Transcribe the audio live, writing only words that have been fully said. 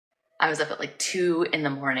I was up at like 2 in the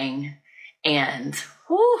morning, and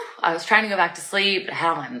I was trying to go back to sleep, but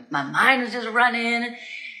how my mind was just running,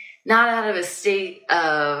 not out of a state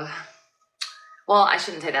of, well, I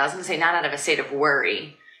shouldn't say that. I was going to say not out of a state of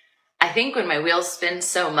worry. I think when my wheels spin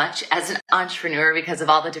so much as an entrepreneur because of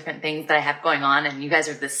all the different things that I have going on, and you guys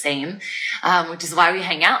are the same, which is why we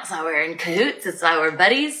hang out. It's why we're in cahoots. It's why we're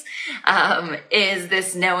buddies, is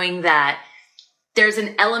this knowing that there's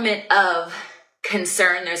an element of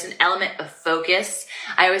concern. There's an element of focus.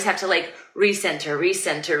 I always have to like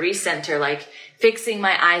recenter, like fixing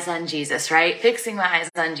my eyes on Jesus, right? Fixing my eyes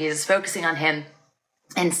on Jesus, focusing on him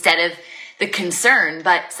instead of the concern.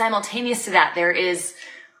 But simultaneous to that, there is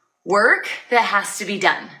work that has to be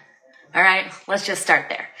done. All right, let's just start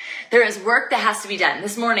there. There is work that has to be done.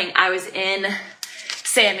 This morning I was in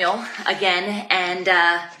Samuel again, and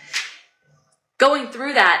going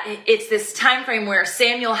through that, it's this time frame where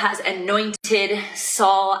Samuel has anointed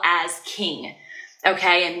Saul as king.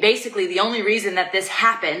 Okay, and basically the only reason that this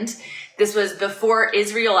happened, this was before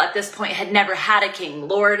Israel at this point had never had a king.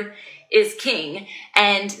 Lord is king,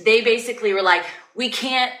 and they basically were like, we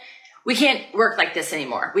can't work like this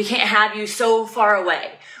anymore. We can't have you so far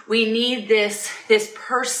away. We need this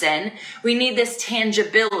person. We need this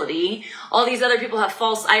tangibility. All these other people have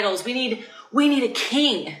false idols. We need a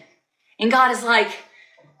king. And God is like,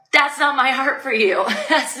 that's not my heart for you.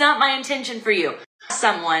 That's not my intention for you.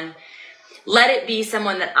 Someone, let it be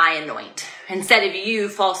someone that I anoint instead of you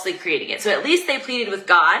falsely creating it. So at least they pleaded with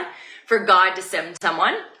God for God to send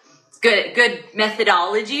someone. Good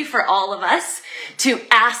methodology for all of us to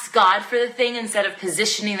ask God for the thing instead of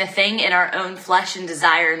positioning the thing in our own flesh and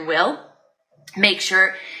desire and will. Make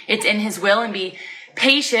sure it's in his will and be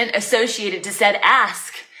patient associated to said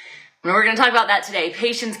ask. And we're going to talk about that today.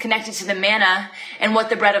 Patience connected to the manna and what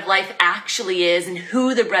the bread of life actually is and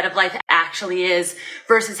who the bread of life actually is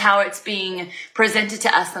versus how it's being presented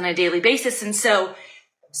to us on a daily basis. And so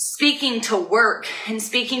speaking to work and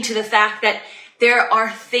speaking to the fact that there are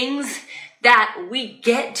things that we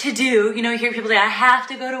get to do. You know, you hear people say, I have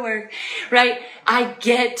to go to work, right? I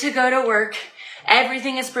get to go to work.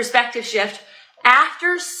 Everything is perspective shift.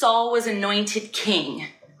 After Saul was anointed king,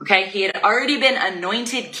 okay, he had already been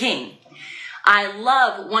anointed king. I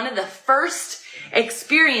love one of the first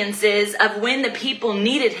experiences of when the people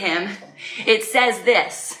needed him. It says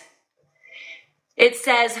this. It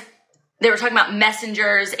says, they were talking about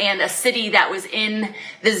messengers and a city that was in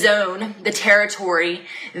the zone, the territory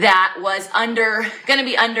that was going to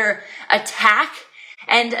be under attack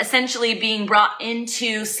and essentially being brought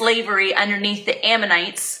into slavery underneath the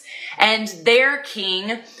Ammonites. And their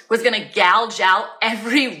king was going to gouge out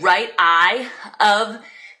every right eye of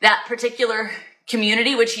that particular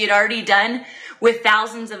community, which he had already done with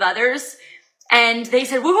thousands of others. And they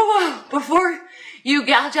said, whoa, before you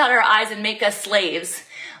gouge out our eyes and make us slaves,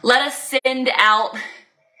 let us send out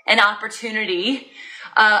an opportunity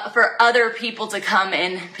for other people to come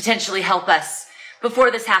and potentially help us before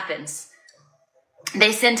this happens.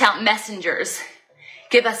 They sent out messengers.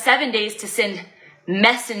 Give us 7 days to send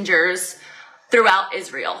messengers throughout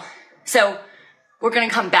Israel. So we're going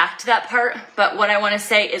to come back to that part. But what I want to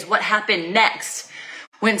say is what happened next.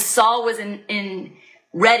 When Saul was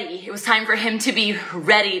ready, it was time for him to be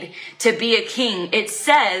ready to be a king. It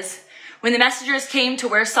says, when the messengers came to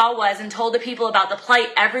where Saul was and told the people about the plight,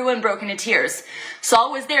 everyone broke into tears.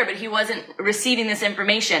 Saul was there, but he wasn't receiving this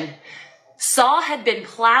information. Saul had been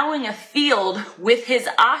plowing a field with his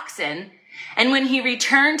oxen, and when he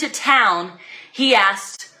returned to town, he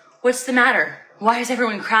asked, what's the matter? Why is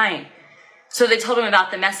everyone crying? So they told him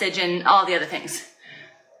about the message and all the other things.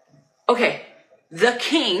 Okay, the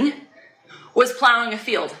king was plowing a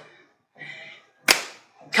field.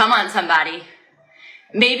 Come on, somebody.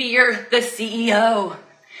 Maybe you're the CEO.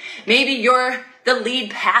 Maybe you're the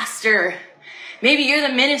lead pastor. Maybe you're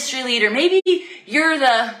the ministry leader. Maybe you're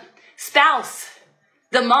the spouse,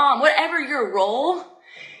 the mom, whatever your role,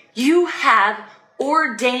 you have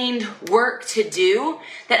ordained work to do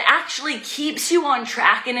that actually keeps you on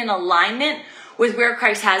track and in alignment with where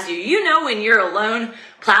Christ has you. You know when you're alone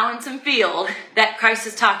plowing some field that Christ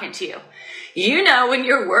is talking to you. You know when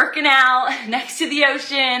you're working out next to the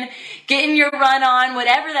ocean, getting your run on,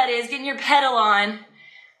 whatever that is, getting your pedal on.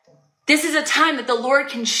 This is a time that the Lord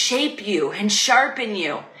can shape you and sharpen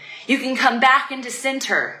you. You can come back into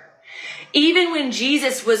center. Even when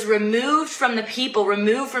Jesus was removed from the people,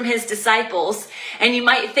 removed from his disciples, and you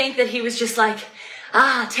might think that he was just like,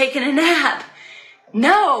 taking a nap.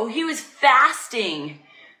 No, he was fasting.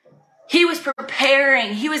 He was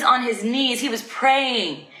preparing. He was on his knees. He was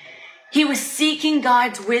praying. He was seeking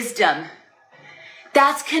God's wisdom.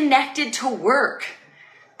 That's connected to work.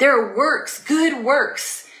 There are works, good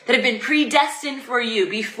works, that have been predestined for you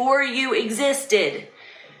before you existed.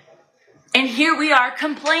 And here we are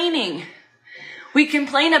complaining. We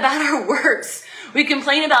complain about our works. We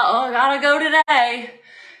complain about, oh, I gotta go today.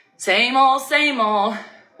 Same old, same old.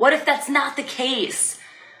 What if that's not the case?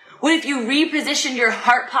 What if you repositioned your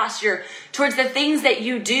heart posture towards the things that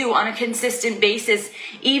you do on a consistent basis,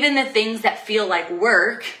 even the things that feel like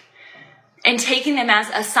work, and taking them as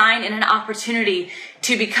a sign and an opportunity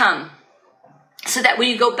to become? So that when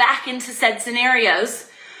you go back into said scenarios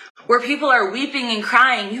where people are weeping and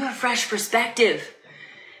crying, you have fresh perspective,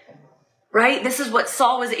 right? This is what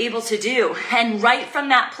Saul was able to do. And right from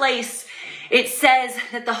that place, it says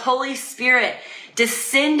that the Holy Spirit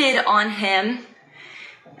descended on him.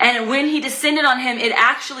 And when he descended on him, it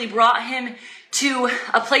actually brought him to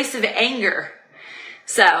a place of anger.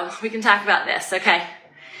 So we can talk about this, okay?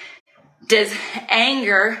 Does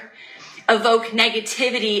anger evoke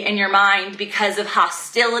negativity in your mind because of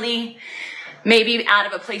hostility? Maybe out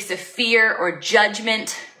of a place of fear or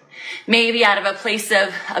judgment? Maybe out of a place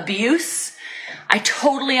of abuse? I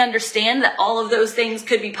totally understand that all of those things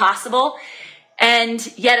could be possible.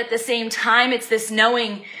 And yet at the same time, it's this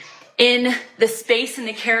knowing in the space and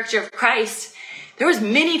the character of Christ, there was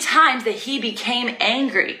many times that he became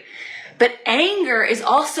angry. But anger is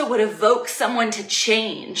also what evokes someone to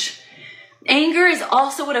change. Anger is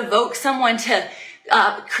also what evokes someone to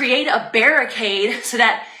create a barricade so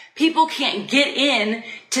that people can't get in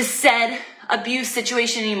to said abuse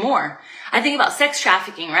situation anymore. I think about sex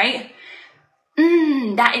trafficking, right?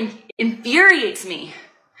 That infuriates me.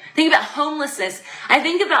 Think about homelessness. I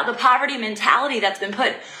think about the poverty mentality that's been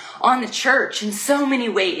put on the church in so many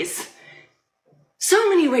ways. So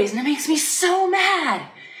many ways. And it makes me so mad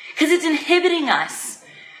because it's inhibiting us.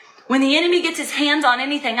 When the enemy gets his hands on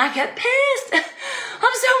anything, I get pissed.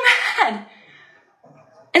 I'm so mad.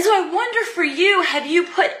 And so I wonder for you, have you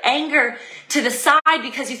put anger to the side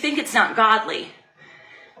because you think it's not godly?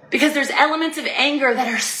 Because there's elements of anger that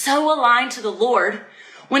are so aligned to the Lord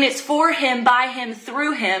when it's for him, by him,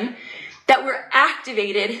 through him, that we're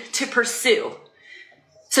activated to pursue.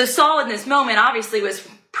 So Saul in this moment obviously was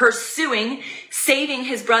pursuing, saving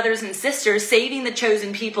his brothers and sisters, saving the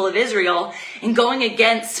chosen people of Israel, and going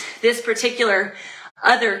against this particular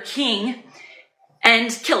other king, and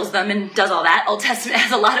kills them and does all that. Old Testament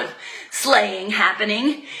has a lot of slaying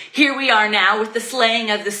happening. Here we are now with the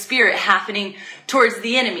slaying of the Spirit happening towards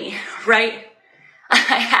the enemy, right? I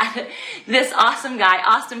had this awesome guy,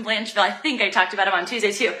 Austin Blancheville. I think I talked about him on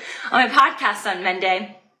Tuesday too, on my podcast on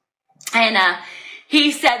Monday. And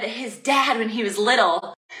he said that his dad, when he was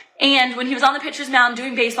little, and when he was on the pitcher's mound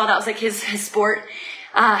doing baseball, that was like his sport,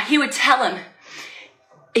 he would tell him,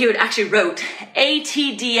 he would actually wrote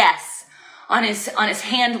ATDS on his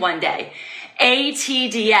hand one day.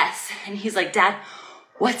 ATDS. And he's like, Dad,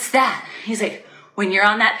 what's that? He's like, when you're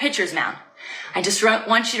on that pitcher's mound, I just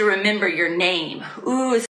want you to remember your name.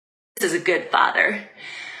 Ooh, this is a good father.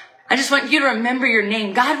 I just want you to remember your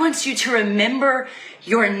name. God wants you to remember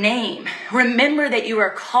your name. Remember that you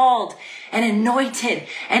are called and anointed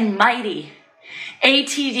and mighty.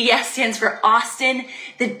 ATDS stands for Austin,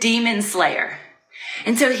 the Demon Slayer.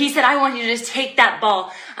 And so he said, I want you to just take that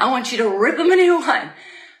ball. I want you to rip him a new one.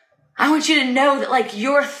 I want you to know that like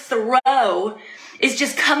your throw is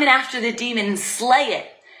just coming after the demon and slay it.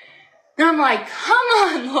 And I'm like, come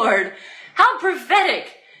on, Lord. How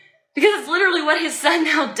prophetic. Because it's literally what his son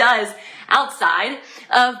now does outside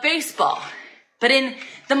of baseball. But in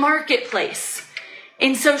the marketplace,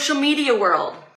 in social media world,